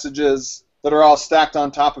 error messages that are all stacked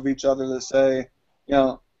on top of each other that say,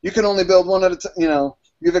 you can only build one at a time,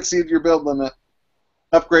 you've exceeded your build limit.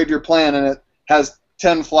 Upgrade your plan, and it has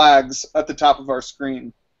 10 flags at the top of our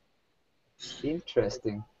screen.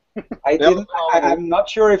 Interesting. I didn't. I'm not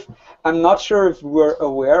sure if we're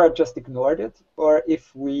aware or just ignored it, or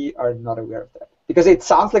if we are not aware of that. Because it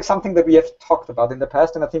sounds like something that we have talked about in the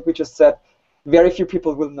past, and I think we just said very few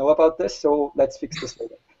people will know about this, so let's fix this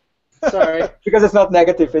later. Sorry. Because it's not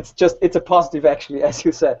negative, it's a positive actually, as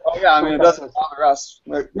you said. Oh yeah, I mean it doesn't bother us.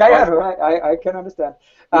 I can understand.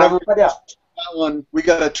 Whenever But yeah, that one, we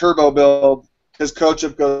got a turbo build because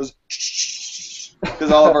Codeship goes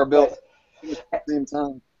because all of our builds at the same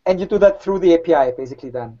time. and you do that through the API basically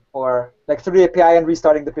then, or like through the API and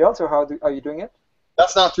restarting the builds, or how are you doing it?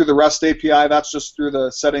 That's not through the REST API. That's just through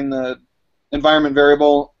the setting the environment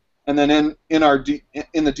variable, and then in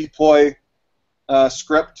the deploy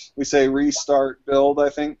script we say restart build. I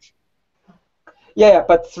think. Yeah,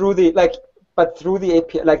 but through the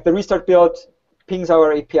API, like the restart build pings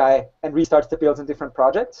our API and restarts the builds in different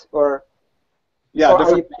projects, or yeah,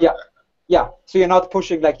 yeah. So you're not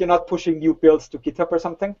pushing new builds to GitHub or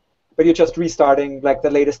something, but you're just restarting like the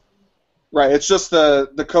latest. Right. It's just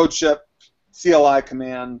the Codeship CLI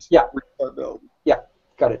command. Yeah. Restart build. Yeah.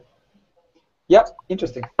 Got it. Yeah.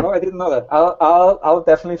 Interesting. No, I didn't know that. I'll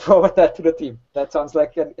definitely forward that to the team. That sounds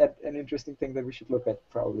like an interesting thing that we should look at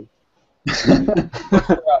probably.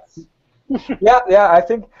 Yeah. I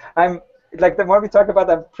think I'm like the more we talk about,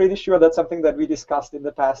 I'm pretty sure that's something that we discussed in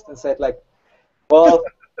the past and said like, well,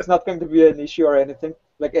 it's not going to be an issue or anything,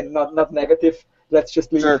 like, and not negative. Let's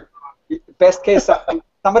just leave. Sure. Best case,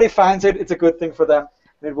 somebody finds it. It's a good thing for them,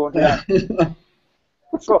 and it won't happen.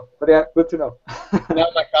 Cool, but yeah, good to know. Now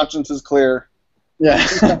my conscience is clear. Yeah,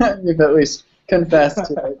 you've at least confessed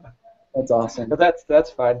to it. That's awesome. But that's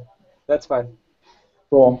fine. That's fine.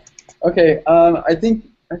 Cool. Okay, I think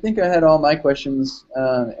I had all my questions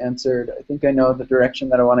answered. I think I know the direction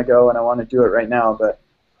that I want to go, and I want to do it right now, but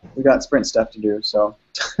we got sprint stuff to do, so.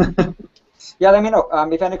 Yeah, let me know.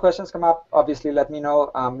 If any questions come up, obviously let me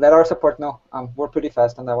know. Let our support know. We're pretty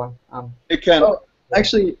fast on that one. It can. Oh,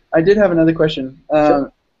 actually, I did have another question.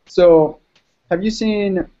 Sure. So, have you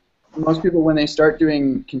seen most people when they start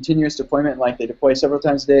doing continuous deployment, like they deploy several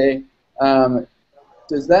times a day,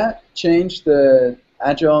 does that change the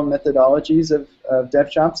agile methodologies of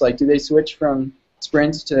dev shops? Like, do they switch from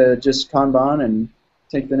sprints to just Kanban and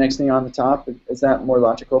take the next thing on the top? Is that more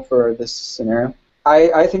logical for this scenario?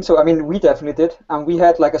 I think so. I mean, we definitely did. And we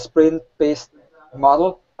had like a sprint-based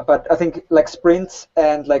model, but I think like sprints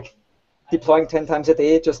and like deploying 10 times a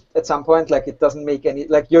day, just at some point, like it doesn't make any,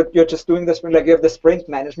 like you're just doing the sprint, like you have the sprint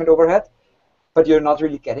management overhead, but you're not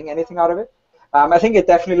really getting anything out of it. I think it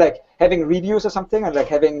definitely like having reviews or something, and like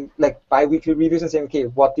having like bi-weekly reviews and saying, okay,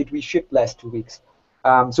 what did we ship last 2 weeks?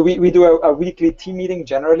 So we do a weekly team meeting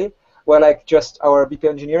generally, where like just our VP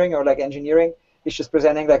engineering or like engineering is just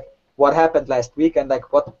presenting like what happened last week and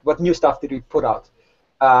like what new stuff did we put out.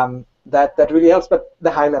 That really helps, but the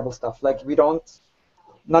high level stuff, like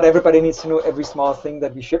not everybody needs to know every small thing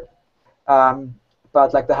that we ship,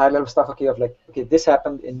 but like the high level stuff, okay, this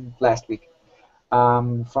happened in last week,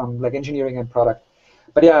 from like engineering and product.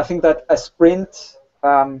 But yeah, I think that a sprint,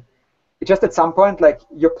 it just at some point, like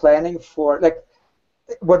you're planning for, like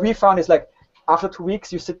what we found is like after 2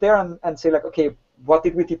 weeks, you sit there and say like, okay, what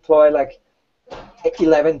did we deploy like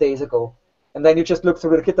 11 days ago? And then you just look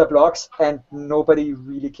through the GitHub logs and nobody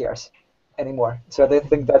really cares anymore. So they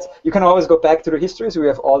think you can always go back to the history, so we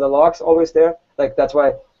have all the logs always there. Like that's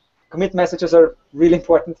why commit messages are really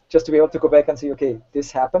important, just to be able to go back and see, okay, this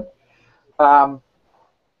happened.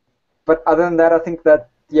 But other than that, I think that,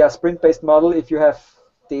 yeah, sprint-based model, if you have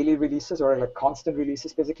daily releases or like constant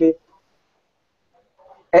releases, basically,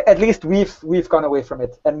 at least we've gone away from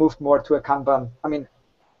it and moved more to a Kanban. I mean,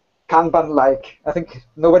 Kanban-like. I think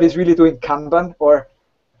nobody's really doing Kanban or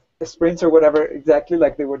sprints or whatever exactly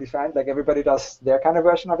like they were defined. Like everybody does their kind of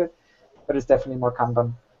version of it, but it's definitely more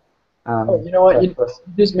Kanban. Oh, you know what? You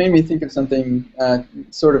just made me think of something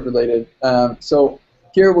sort of related. So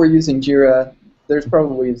here we're using Jira. There's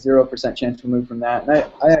probably a 0% chance we'll move from that. And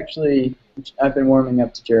I've been warming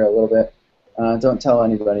up to Jira a little bit. Don't tell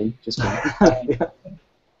anybody, just me.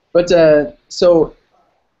 But so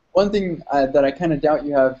one thing that I kind of doubt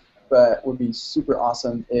you have, but would be super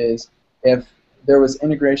awesome, is if there was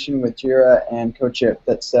integration with Jira and Codeship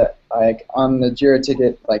that said, like, on the Jira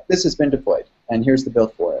ticket, like, this has been deployed, and here's the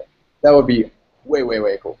build for it. That would be way, way,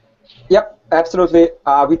 way cool. Yep, absolutely.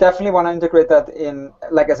 We definitely want to integrate that in,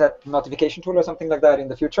 like I said, notification tool or something like that in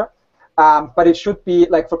the future. But it should be,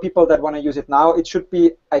 like, for people that want to use it now, it should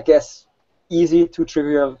be, I guess, easy to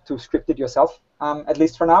trivial to script it yourself, at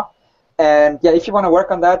least for now. And yeah, if you want to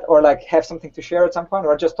work on that or like have something to share at some point,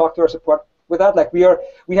 or just talk to our support with that, like we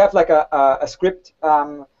have like a script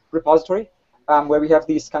repository where we have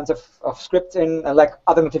these kinds of scripts in, like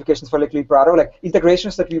other notifications for like Librado, like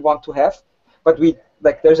integrations that we want to have, but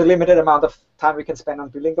there's a limited amount of time we can spend on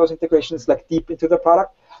building those integrations like deep into the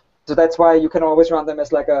product. So that's why you can always run them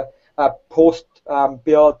as like a post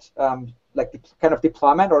build kind of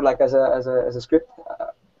deployment, or like as a script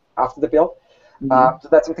after the build. So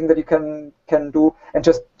that's something that you can do, and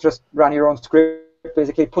just run your own script.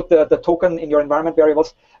 Basically, put the token in your environment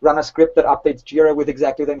variables, run a script that updates Jira with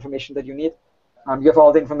exactly the information that you need. You have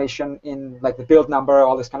all the information in like the build number,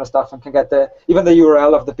 all this kind of stuff, and can get even the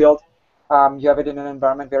URL of the build. You have it in an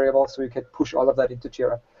environment variable, so you can push all of that into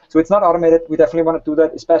Jira. So it's not automated. We definitely want to do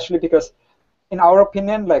that, especially because, in our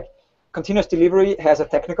opinion, like continuous delivery has a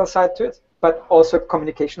technical side to it, but also a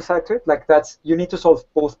communication side to it. Like you need to solve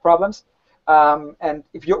both problems. And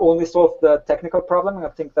if you only solve the technical problem, I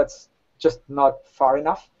think that's just not far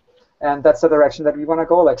enough. And that's the direction that we want to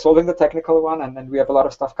go, like solving the technical one. And then we have a lot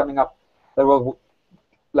of stuff coming up that will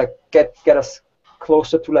like get us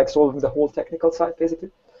closer to like solving the whole technical side,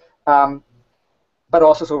 basically. But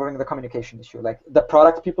also solving the communication issue. Like the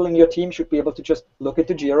product people in your team should be able to just look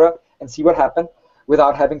into Jira and see what happened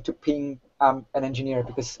without having to ping an engineer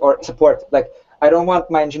or support. Like I don't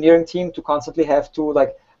want my engineering team to constantly have to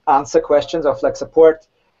like answer questions of like support,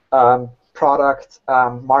 product,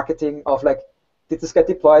 marketing of like, did this get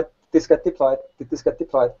deployed? Did this get deployed? Did this get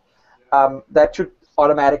deployed? That should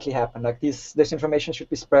automatically happen. Like this information should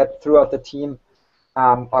be spread throughout the team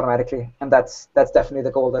automatically, and that's definitely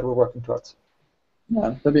the goal that we're working towards.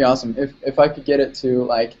 Yeah, that'd be awesome. If I could get it to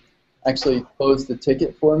like actually close the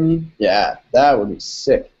ticket for me, yeah, that would be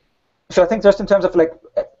sick. So I think just in terms of like,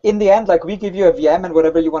 in the end, like we give you a VM, and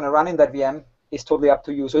whatever you want to run in that VM is totally up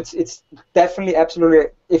to you. So it's definitely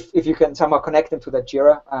absolutely, if you can somehow connect into that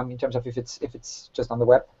Jira, in terms of if it's just on the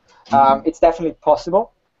web, it's definitely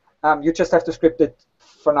possible. You just have to script it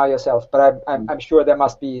for now yourself. But I'm sure there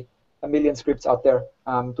must be a million scripts out there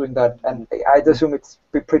doing that, and I'd assume it's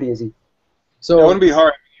pretty easy. So it wouldn't be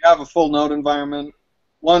hard. You have a full node environment.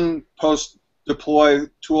 One post-deploy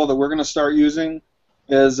tool that we're going to start using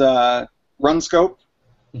is RunScope.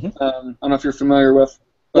 I don't know if you're familiar with,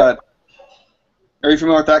 but are you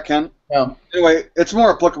familiar with that, Ken? No. Anyway, it's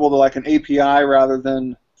more applicable to like an API rather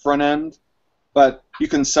than front end, but you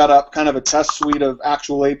can set up kind of a test suite of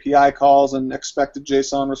actual API calls and expected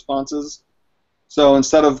JSON responses. So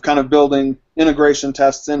instead of kind of building integration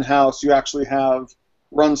tests in-house, you actually have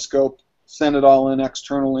RunScope send it all in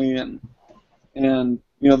externally, and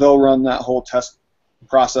you know they'll run that whole test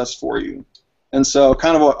process for you. And so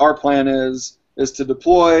kind of what our plan is to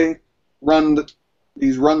deploy, run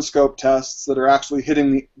these RunScope tests that are actually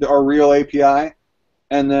hitting our real API,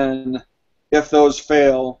 and then if those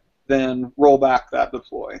fail, then roll back that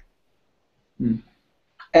deploy.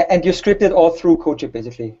 And you script it all through Codeship,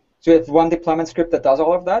 basically. So you have one deployment script that does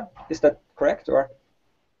all of that. Is that correct, or?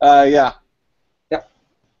 Yeah.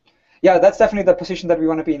 Yeah, that's definitely the position that we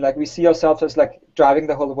want to be in. Like we see ourselves as like driving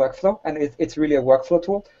the whole workflow, and it's really a workflow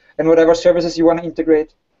tool. And whatever services you want to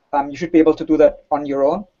integrate, you should be able to do that on your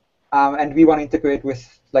own. And we want to integrate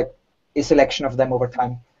with like a selection of them over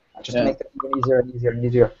time, just to make it even easier and easier and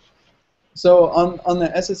easier. So on the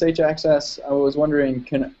SSH access, I was wondering,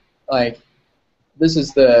 this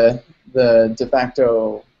is the de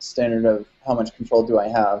facto standard of how much control do I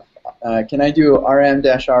have. Can I do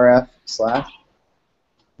rm-rf/?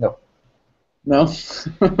 No. No?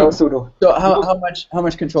 No sudo. So how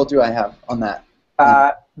much control do I have on that?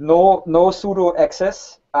 No sudo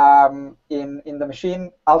access in the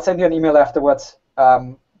machine. I'll send you an email afterwards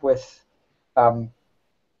with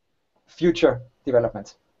future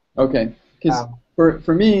developments. Okay, because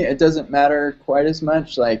for me it doesn't matter quite as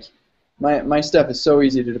much. Like my stuff is so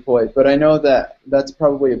easy to deploy, but I know that that's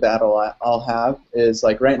probably a battle I'll have. Is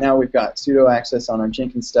like right now we've got sudo access on our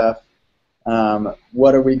Jenkins stuff.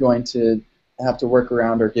 What are we going to have to work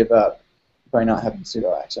around or give up by not having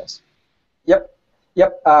sudo access? Yep.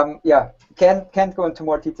 Yeah. Can't go into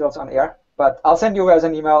more details on air, but I'll send you guys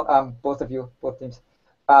an email, both teams,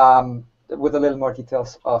 with a little more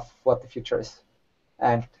details of what the future is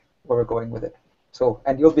and where we're going with it. So,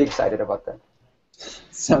 and you'll be excited about that.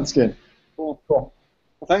 Sounds good. Cool. Well,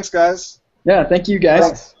 thanks, guys. Yeah, thank you, guys.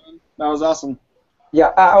 Thanks. That was awesome.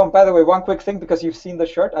 Yeah. By the way, one quick thing, because you've seen the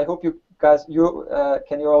shirt. I hope you guys, you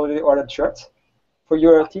already ordered shirts for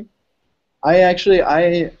your team?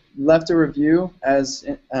 I left a review as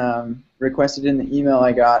requested in the email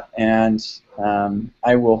I got, and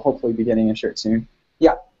I will hopefully be getting a shirt soon.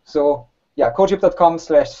 Yeah. So yeah,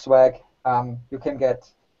 codeship.com/swag. You can get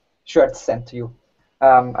shirts sent to you,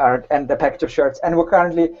 and the package of shirts. And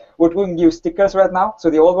we're doing new stickers right now. So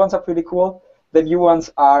the old ones are pretty cool. The new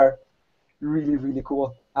ones are really, really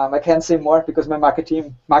cool. I can't say more because my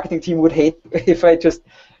marketing team would hate if I just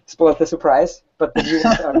spoiled the surprise, but the new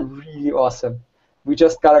ones are really awesome. We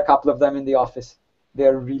just got a couple of them in the office.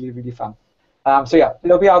 They're really, really fun. So yeah,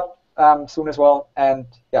 it'll be out soon as well. And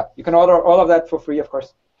yeah, you can order all of that for free, of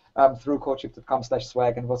course, through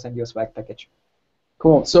codeship.com/swag, and we'll send you a swag package.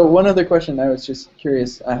 Cool. So one other question, I was just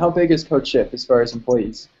curious, how big is Codeship as far as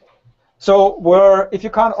employees? So if you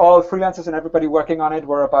count all freelancers and everybody working on it,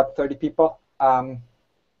 we're about 30 people. And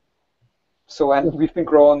we've been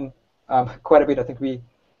growing quite a bit. I think we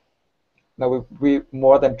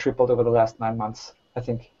more than tripled over the last 9 months, I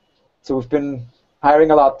think. So we've been hiring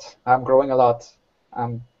a lot, growing a lot,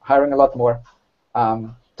 hiring a lot more.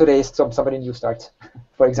 Today, somebody new starts,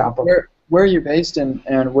 for example. Where are you based,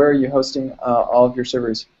 and where are you hosting all of your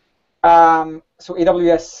servers? So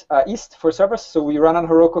AWS East for servers. So we run on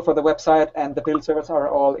Heroku for the website, and the build servers are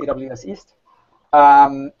all AWS East.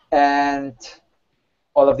 And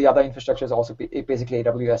all of the other infrastructure is also basically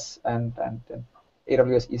AWS and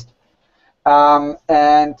AWS East.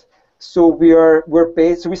 And so we're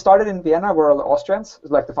based. So we started in Vienna. We're all Austrians,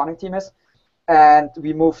 like the founding team is, and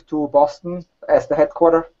we moved to Boston as the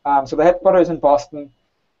headquarters. So the headquarters is in Boston.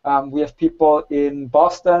 We have people in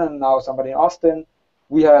Boston and now somebody in Austin.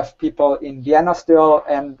 We have people in Vienna still,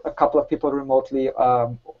 and a couple of people remotely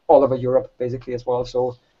all over Europe, basically, as well.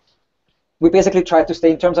 So we basically try to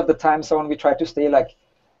stay, in terms of the time zone, we try to stay like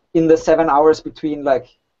in the 7 hours between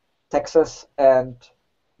like Texas and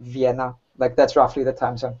Vienna. Like that's roughly the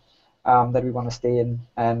time zone that we want to stay in.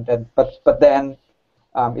 But then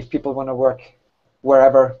if people want to work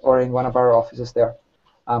wherever or in one of our offices there,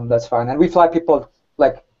 that's fine. And we fly people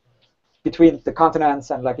like between the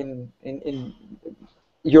continents and like in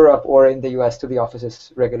Europe or in the US to the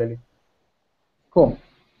offices regularly. Cool.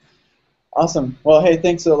 Awesome. Well, hey,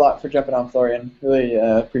 thanks a lot for jumping on, Florian. Really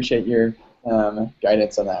appreciate your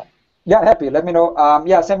guidance on that. Yeah, happy. Let me know.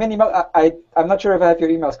 Yeah, send me an email. I'm not sure if I have your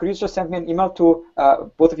emails. Could you just send me an email to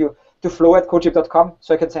both of you to flow@codeship.com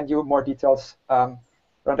so I can send you more details around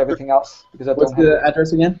everything else, because I What's don't have the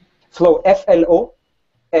address again? Flow, FLO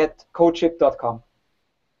 @codeship.com.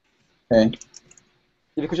 Okay.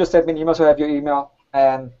 If you could just send me an email so I have your email,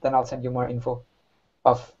 and then I'll send you more info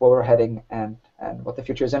of where we're heading and what the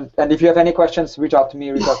future is. And if you have any questions, reach out to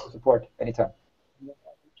me, reach out to support anytime.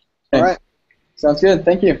 All right. Sounds good.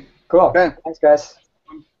 Thank you. Cool. Okay. Thanks, guys.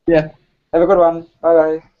 Yeah. Have a good one.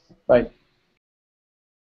 Bye-bye. Bye.